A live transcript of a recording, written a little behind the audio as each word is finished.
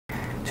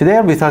Today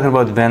I'll be talking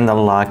about vendor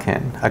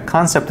lock-in, a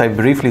concept I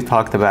briefly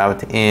talked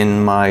about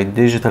in my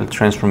digital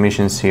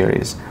transformation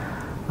series.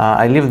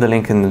 I leave the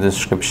link in the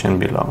description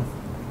below.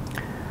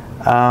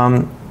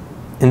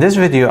 In this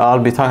video I'll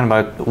be talking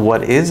about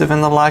what is a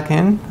vendor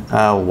lock-in,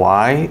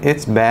 why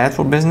it's bad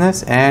for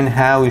business, and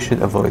how we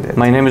should avoid it.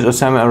 My name is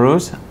Ossama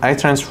Elroos. I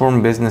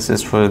transform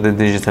businesses for the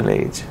digital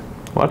age.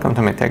 Welcome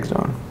to my Tech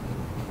Zone.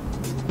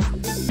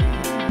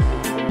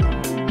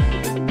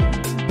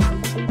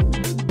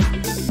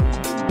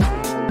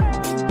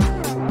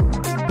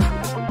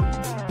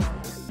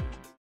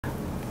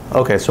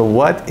 Okay, so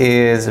what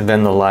is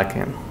vendor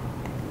lock-in?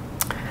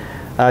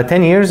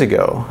 10 years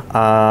ago,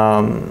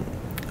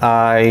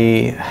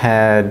 I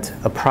had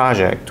a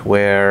project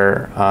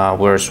where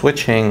we're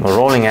switching or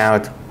rolling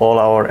out all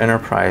our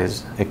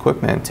enterprise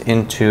equipment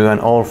into an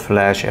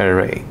all-flash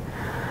array.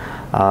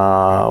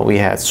 We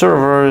had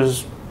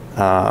servers,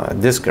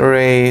 disk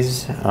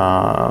arrays,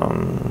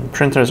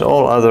 printers,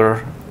 all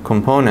other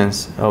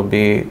components will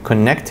be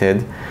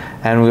connected,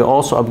 and we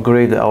also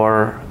upgraded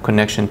our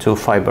connection to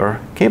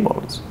fiber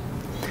cables.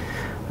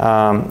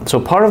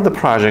 So part of the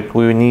project,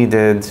 we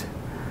needed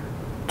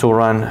to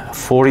run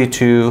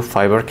 42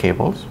 fiber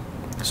cables.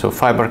 So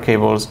fiber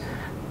cables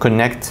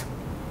connect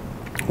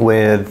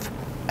with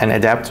an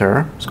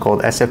adapter. It's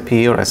called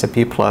SFP or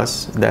SFP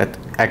Plus that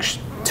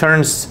actually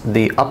turns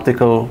the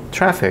optical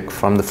traffic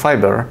from the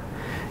fiber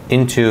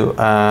into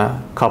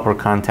a copper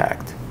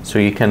contact. So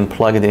you can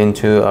plug it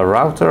into a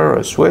router,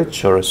 a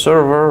switch, or a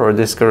server, or a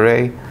disk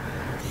array.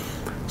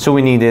 So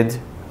we needed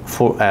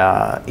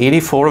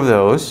 84 of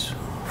those,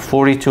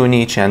 42 in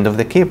each end of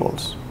the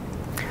cables.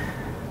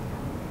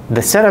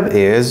 The setup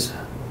is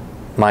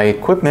my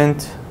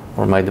equipment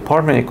or my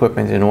department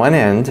equipment in one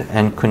end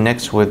and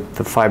connects with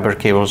the fiber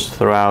cables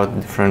throughout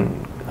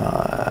different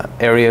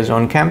areas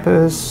on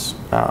campus,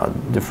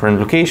 different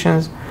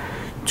locations,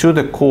 to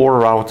the core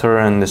router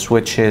and the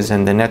switches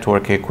and the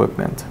network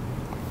equipment.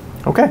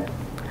 Okay,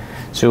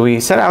 so we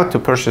set out to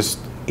purchase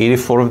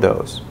 84 of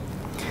those.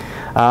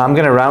 I'm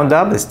going to round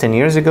up. It's 10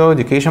 years ago,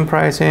 education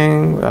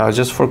pricing,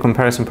 just for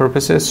comparison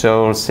purposes.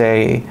 So we'll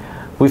say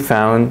we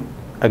found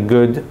a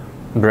good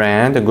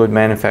brand, a good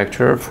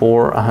manufacturer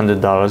for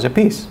 $100 a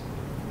piece.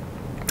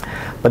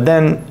 But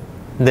then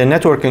the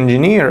network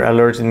engineer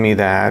alerted me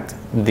that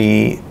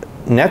the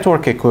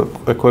network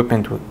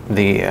equipment,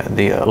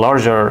 the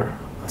larger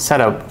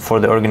setup for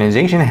the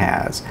organization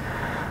has,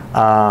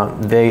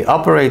 they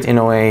operate in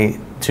a way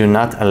to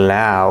not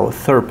allow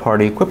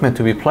third-party equipment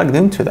to be plugged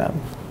into them.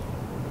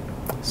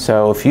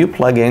 So if you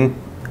plug in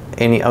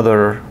any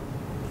other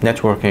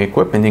networking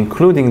equipment,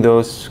 including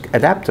those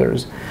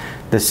adapters,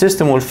 the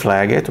system will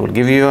flag it, will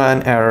give you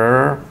an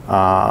error.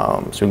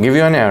 So it'll give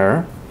you an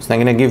error. It's not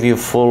going to give you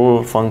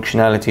full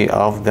functionality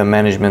of the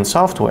management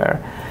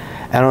software.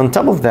 And on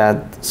top of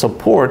that,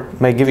 support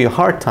may give you a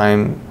hard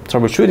time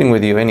troubleshooting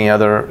with you any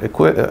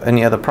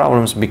other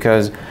problems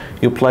because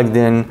you plugged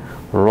in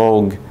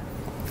rogue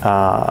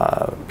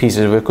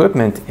pieces of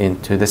equipment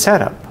into the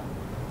setup.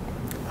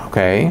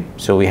 Okay,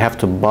 so we have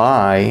to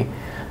buy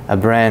a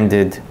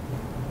branded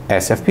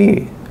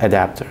SFP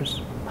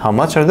adapters. How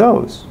much are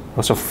those?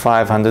 Also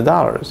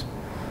 $500.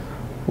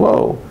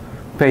 Whoa,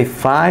 pay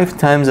 5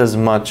 times as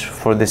much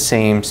for the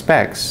same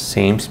specs,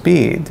 same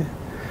speed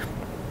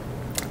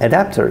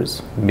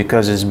adapters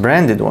because it's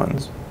branded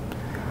ones.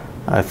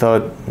 I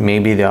thought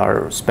maybe they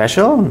are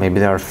special, maybe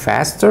they are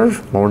faster,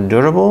 more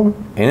durable,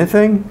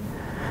 anything.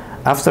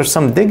 After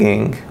some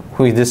digging,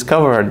 we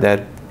discovered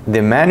that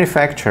the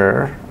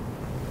manufacturer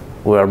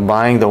we're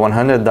buying the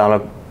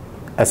 $100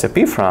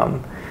 SFP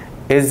from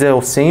is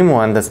the same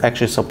one that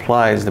actually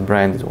supplies the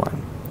branded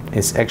one.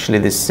 It's actually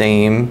the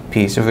same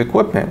piece of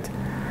equipment.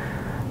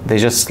 They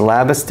just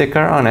slap a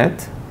sticker on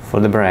it for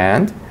the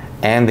brand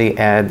and they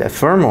add a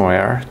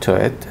firmware to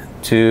it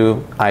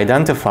to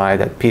identify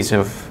that piece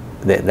of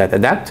that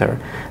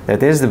adapter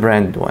that is the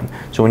branded one.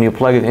 So when you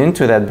plug it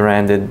into that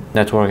branded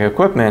network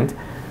equipment,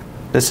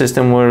 the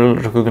system will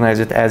recognize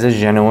it as a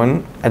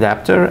genuine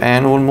adapter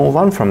and will move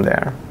on from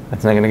there.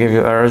 It's not going to give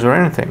you errors or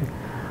anything.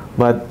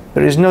 But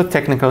there is no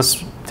technical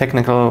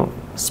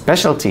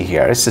specialty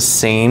here. It's the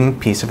same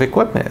piece of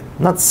equipment.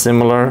 Not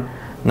similar,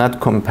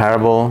 not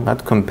comparable,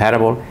 not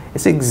compatible.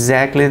 It's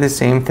exactly the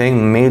same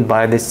thing made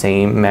by the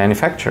same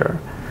manufacturer.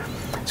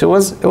 So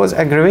it was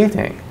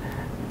aggravating.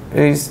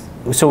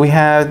 So we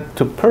had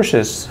to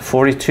purchase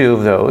 42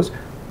 of those,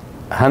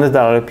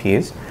 $100 a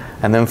piece,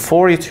 and then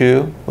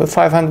 42 with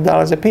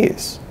 $500 a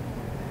piece.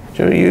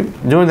 So you're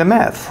doing the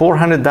math,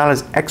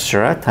 $400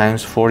 extra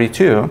times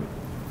 42.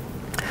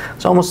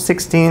 It's almost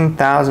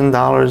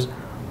 $16,000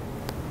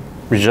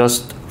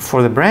 just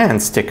for the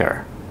brand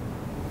sticker.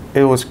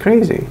 It was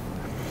crazy.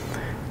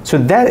 So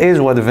that is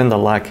what a vendor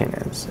lock-in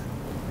is.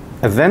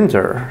 A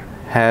vendor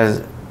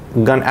has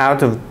gone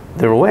out of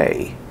their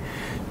way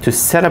to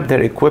set up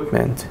their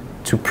equipment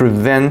to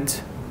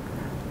prevent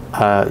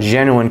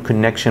genuine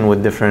connection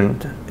with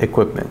different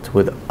equipment,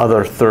 with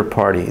other third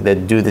party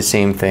that do the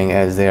same thing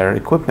as their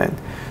equipment.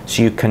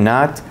 So you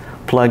cannot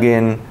plug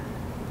in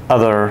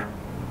other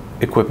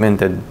equipment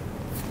that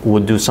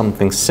would do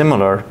something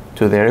similar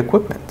to their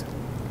equipment.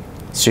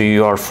 So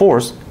you are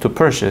forced to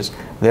purchase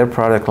their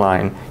product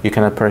line. You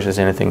cannot purchase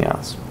anything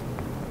else.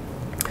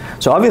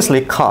 So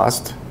obviously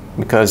cost,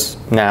 because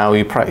now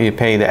you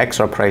pay the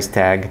extra price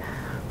tag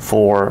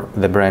for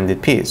the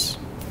branded piece.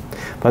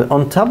 But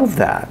on top of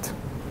that,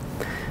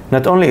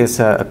 not only is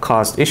a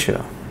cost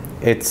issue,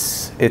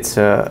 it's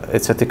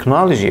a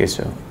technology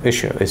issue.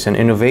 It's an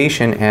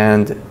innovation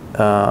and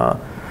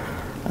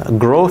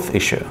growth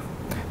issue,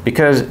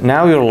 because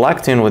now you're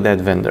locked in with that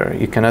vendor.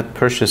 You cannot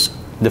purchase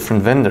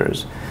different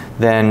vendors.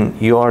 Then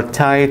you are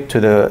tied to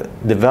the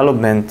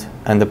development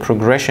and the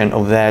progression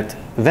of that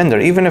vendor,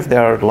 even if they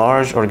are a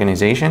large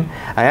organization.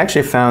 I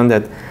actually found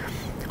that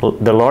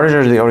the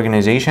larger the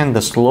organization,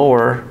 the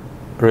slower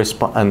the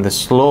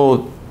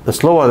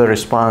slower the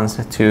response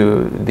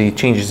to the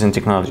changes in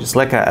technology. It's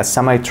like a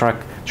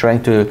semi-truck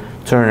trying to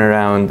turn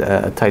around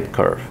a tight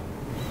curve.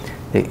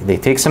 They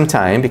take some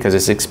time because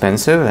it's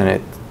expensive, and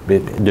it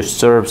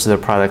disturbs their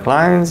product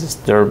lines,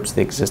 disturbs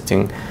the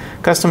existing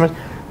customers.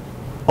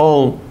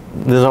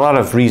 There's a lot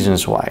of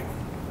reasons why.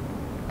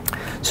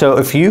 So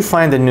if you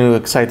find a new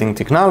exciting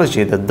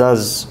technology that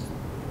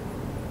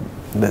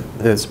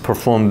is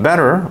performed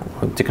better,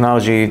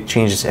 technology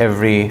changes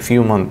every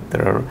few months.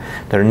 There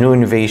are new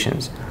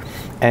innovations.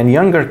 And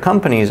younger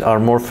companies are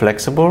more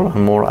flexible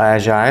and more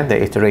agile.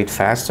 They iterate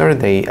faster.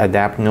 They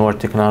adapt newer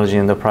technology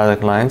in the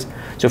product lines.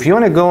 So if you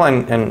want to go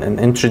and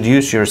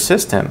introduce your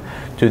system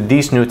to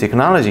these new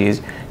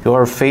technologies, you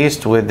are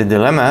faced with the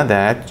dilemma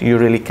that you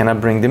really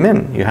cannot bring them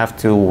in. You have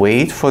to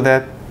wait for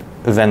that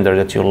vendor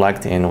that you're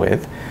locked in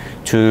with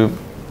to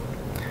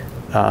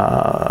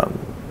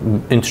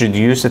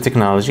introduce the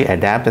technology,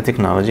 adapt the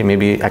technology,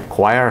 maybe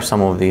acquire some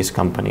of these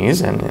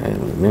companies and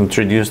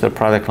introduce their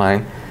product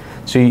line.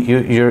 So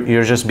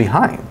you're just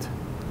behind.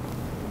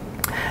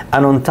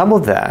 And on top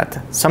of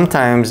that,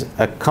 sometimes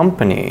a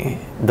company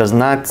does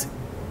not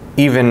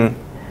even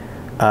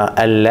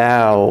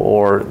allow,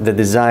 or the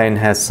design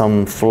has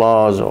some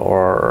flaws,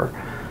 or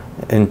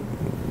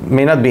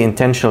may not be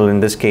intentional in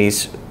this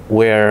case,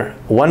 where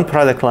one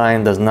product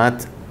line does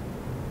not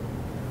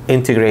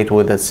integrate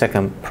with the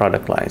second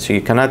product line. So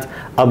you cannot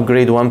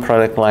upgrade one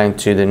product line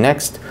to the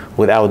next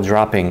without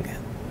dropping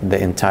the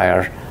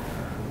entire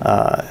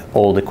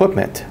old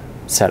equipment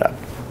setup.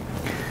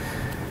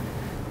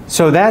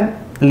 So that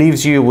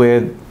leaves you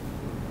with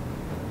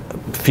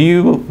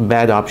few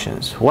bad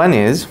options. One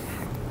is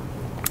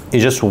you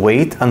just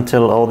wait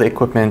until all the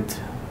equipment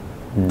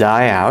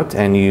die out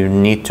and you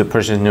need to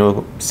purchase a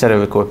new set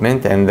of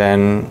equipment, and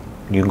then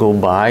you go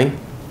buy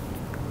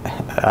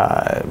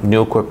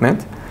new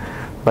equipment.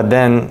 But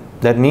then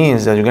that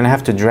means that you're going to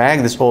have to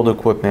drag this old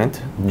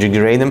equipment,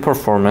 degrade in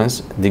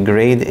performance,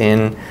 degrade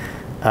in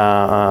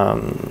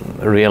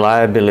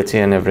reliability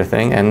and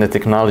everything, and the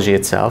technology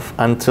itself,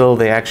 until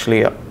they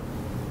actually,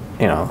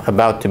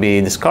 about to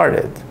be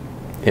discarded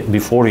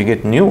before you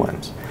get new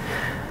ones.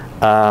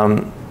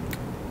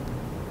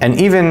 And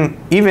even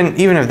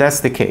if that's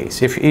the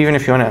case, even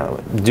if you want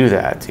to do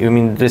that, I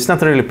mean, it's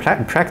not really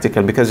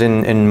practical, because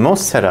in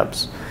most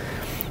setups,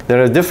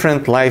 there are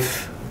different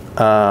life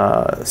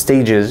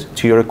stages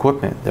to your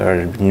equipment. There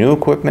are new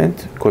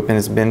equipment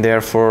has been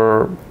there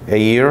for a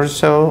year or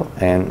so,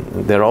 and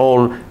they're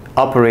all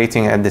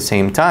operating at the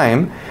same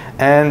time,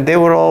 and they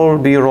will all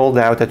be rolled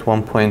out at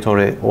one point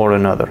or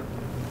another.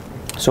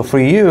 So for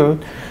you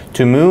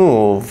to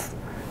move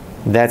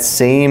that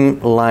same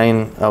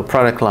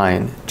product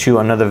line to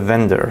another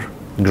vendor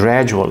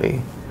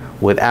gradually,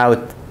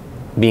 without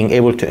being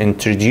able to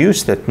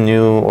introduce that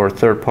new or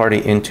third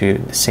party into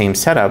the same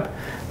setup,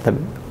 that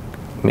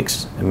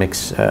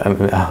makes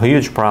a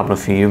huge problem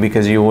for you,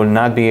 because you will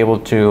not be able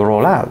to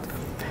roll out.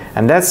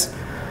 And that's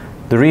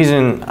the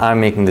reason I'm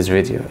making this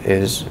video,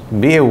 is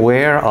be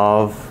aware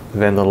of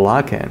vendor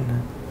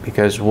lock-in,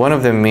 because one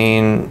of the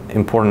main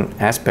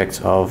important aspects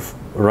of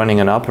running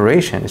an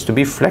operation is to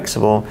be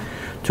flexible,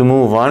 to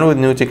move on with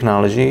new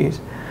technologies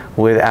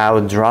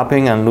without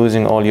dropping and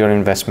losing all your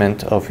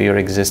investment of your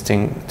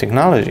existing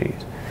technologies.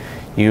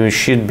 You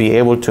should be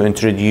able to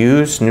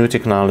introduce new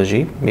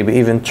technology, maybe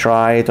even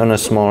try it on a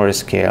smaller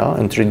scale,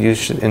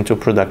 introduce it into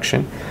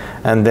production,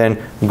 and then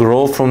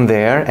grow from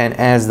there. And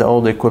as the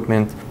old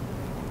equipment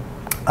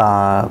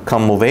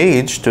come of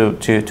age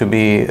to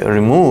be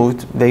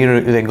removed,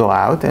 they go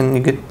out,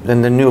 and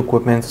the new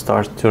equipment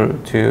starts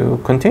to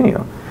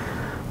continue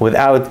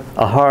without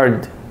a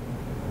hard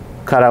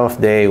cut-off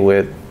day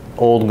with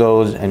old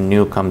goes and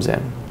new comes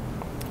in.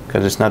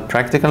 Because it's not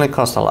practical, it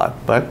costs a lot.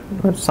 But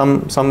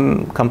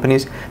some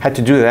companies had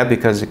to do that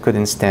because it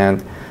couldn't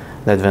stand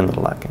that vendor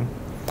lock-in.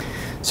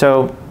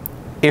 So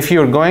if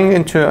you're going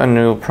into a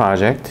new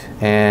project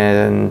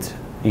and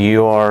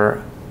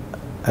you're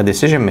a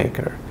decision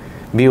maker,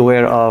 be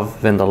aware of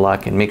vendor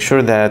lock-in. Make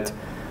sure that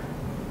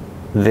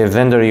the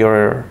vendor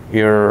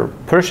you're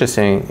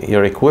purchasing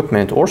your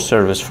equipment or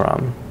service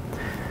from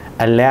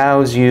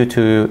allows you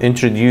to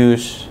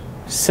introduce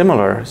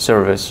similar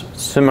service,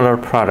 similar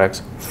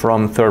products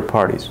from third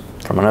parties,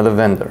 from another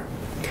vendor,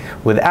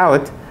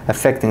 without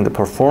affecting the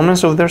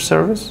performance of their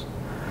service,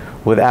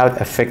 without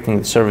affecting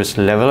the service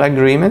level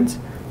agreement,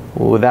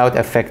 without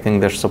affecting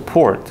their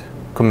support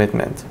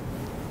commitment.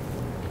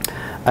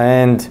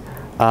 And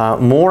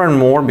more and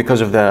more,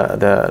 because of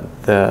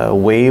the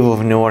wave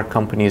of newer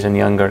companies and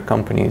younger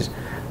companies,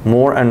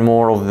 more and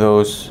more of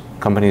those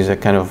companies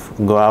that kind of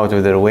go out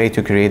of their way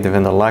to create the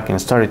vendor lock-in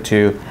started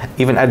to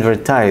even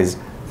advertise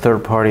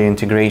third-party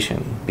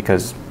integration,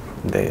 because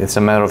it's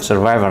a matter of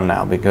survival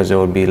now, because they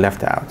will be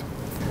left out.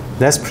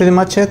 That's pretty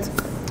much it.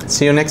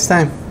 See you next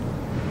time.